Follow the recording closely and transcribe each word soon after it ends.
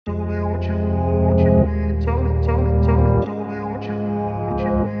Hey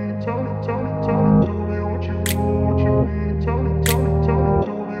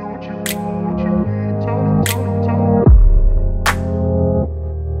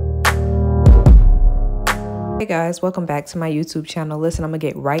guys, welcome back to my YouTube channel. Listen, I'm gonna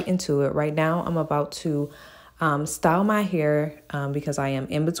get right into it. Right now, I'm about to style my hair because I am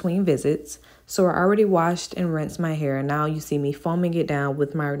in between visits. So I already washed and rinsed my hair. Now you see me foaming it down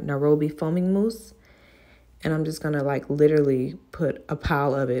with my Nairobi foaming mousse. And I'm just gonna like literally put a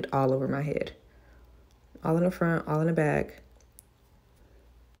pile of it all over my head. All in the front, all in the back.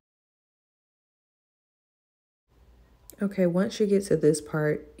 Okay, once you get to this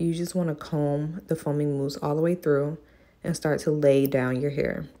part, you just want to comb the foaming mousse all the way through and start to lay down your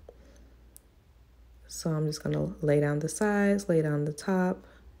hair. So I'm just going to lay down the sides, lay down the top,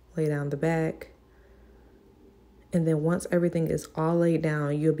 lay down the back. And then once everything is all laid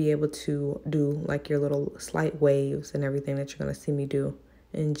down, you'll be able to do like your little slight waves and everything that you're going to see me do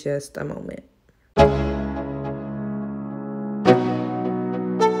in just a moment.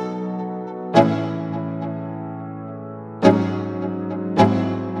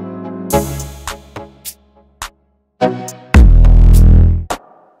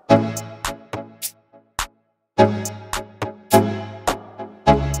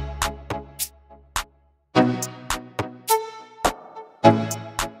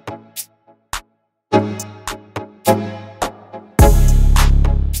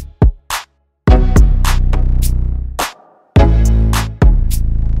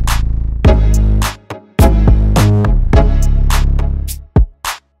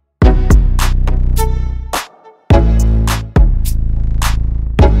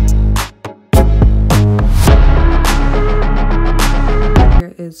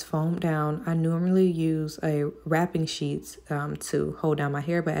 Is foamed down. I normally use a wrapping sheets to hold down my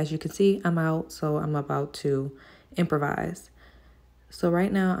hair, but as you can see, I'm out, so I'm about to improvise. So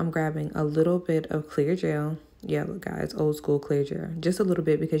right now I'm grabbing a little bit of clear gel. Yeah, look guys, old school clear gel. Just a little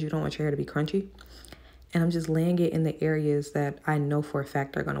bit because you don't want your hair to be crunchy. And I'm just laying it in the areas that I know for a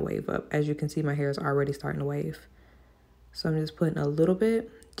fact are going to wave up. As you can see, my hair is already starting to wave. So I'm just putting a little bit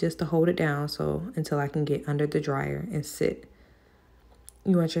just to hold it down until I can get under the dryer and sit.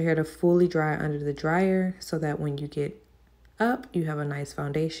 You want your hair to fully dry under the dryer so that when you get up, you have a nice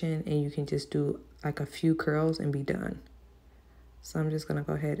foundation and you can just do like a few curls and be done. So I'm just going to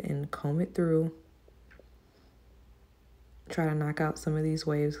go ahead and comb it through. Try to knock out some of these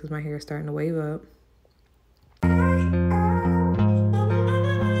waves because my hair is starting to wave up.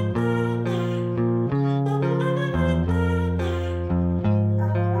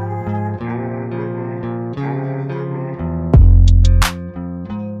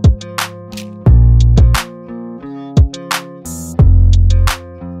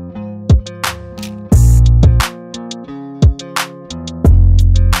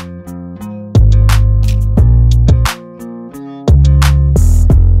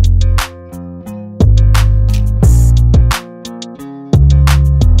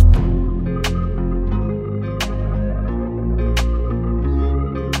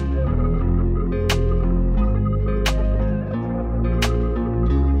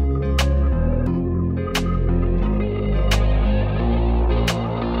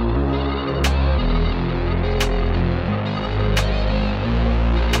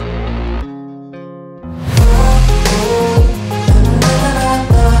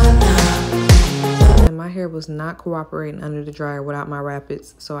 Was not cooperating under the dryer without my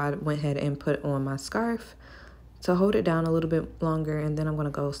rapids, so I went ahead and put on my scarf to hold it down a little bit longer, and then I'm going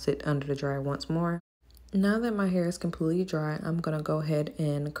to go sit under the dryer once more. Now that my hair is completely dry, I'm going to go ahead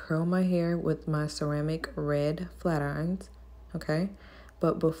and curl my hair with my ceramic red flat irons, okay?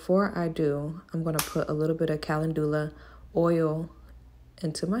 But before I do, I'm going to put a little bit of calendula oil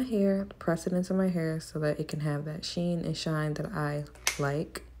into my hair, press it into my hair so that it can have that sheen and shine that I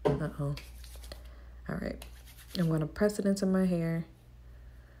like. All right, I'm going to press it into my hair.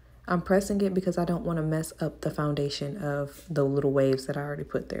 I'm pressing it because I don't want to mess up the foundation of the little waves that I already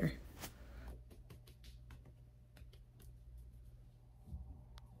put there.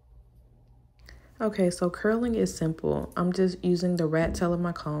 Okay, so curling is simple. I'm just using the rat tail of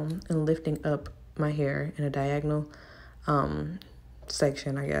my comb and lifting up my hair in a diagonal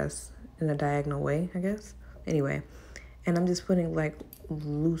section, I guess, in a diagonal way, I guess. Anyway, and I'm just putting like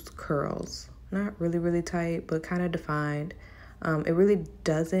loose curls. Not really, really tight, but kind of defined. It really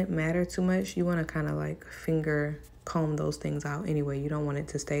doesn't matter too much. You want to kind of like finger comb those things out anyway. You don't want it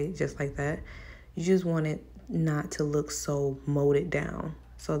to stay just like that. You just want it not to look so molded down.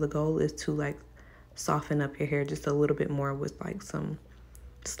 So the goal is to like soften up your hair just a little bit more with like some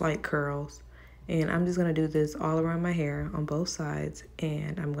slight curls. And I'm just going to do this all around my hair on both sides.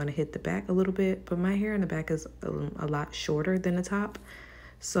 And I'm going to hit the back a little bit. But my hair in the back is a lot shorter than the top.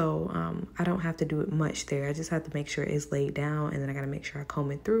 So I don't have to do it much there. I just have to make sure it's laid down. And then I got to make sure I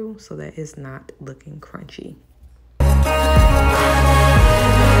comb it through so that it's not looking crunchy.